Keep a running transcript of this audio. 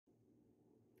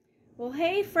Well,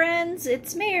 hey friends,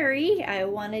 it's Mary. I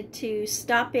wanted to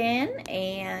stop in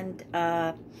and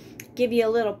give you a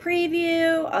little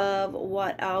preview of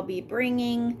what I'll be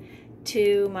bringing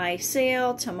to my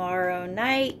sale tomorrow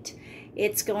night.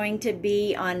 It's going to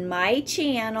be on my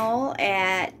channel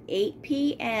at 8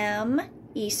 p.m.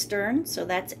 Eastern, so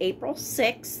that's April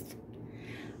 6th.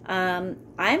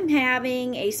 I'm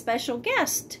having a special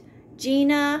guest.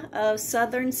 Gina of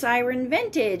Southern Siren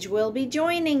Vintage will be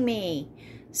joining me.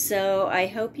 So I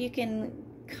hope you can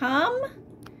come.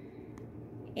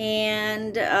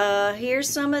 And here's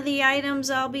some of the items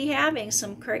I'll be having.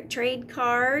 Some trade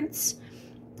cards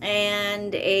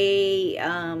and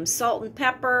a salt and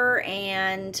pepper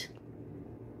and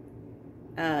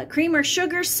cream or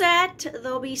sugar set.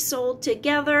 They'll be sold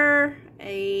together.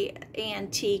 A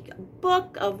antique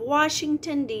book of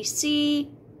Washington, D.C.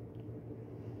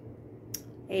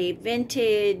 A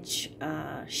vintage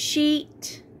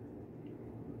sheet.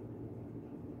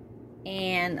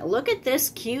 And look at this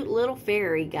cute little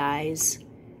fairy, guys.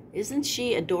 Isn't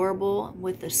she adorable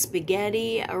with the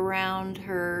spaghetti around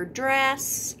her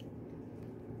dress?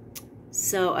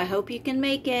 So I hope you can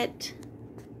make it.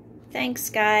 Thanks,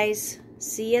 guys.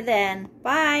 See you then.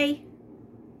 Bye.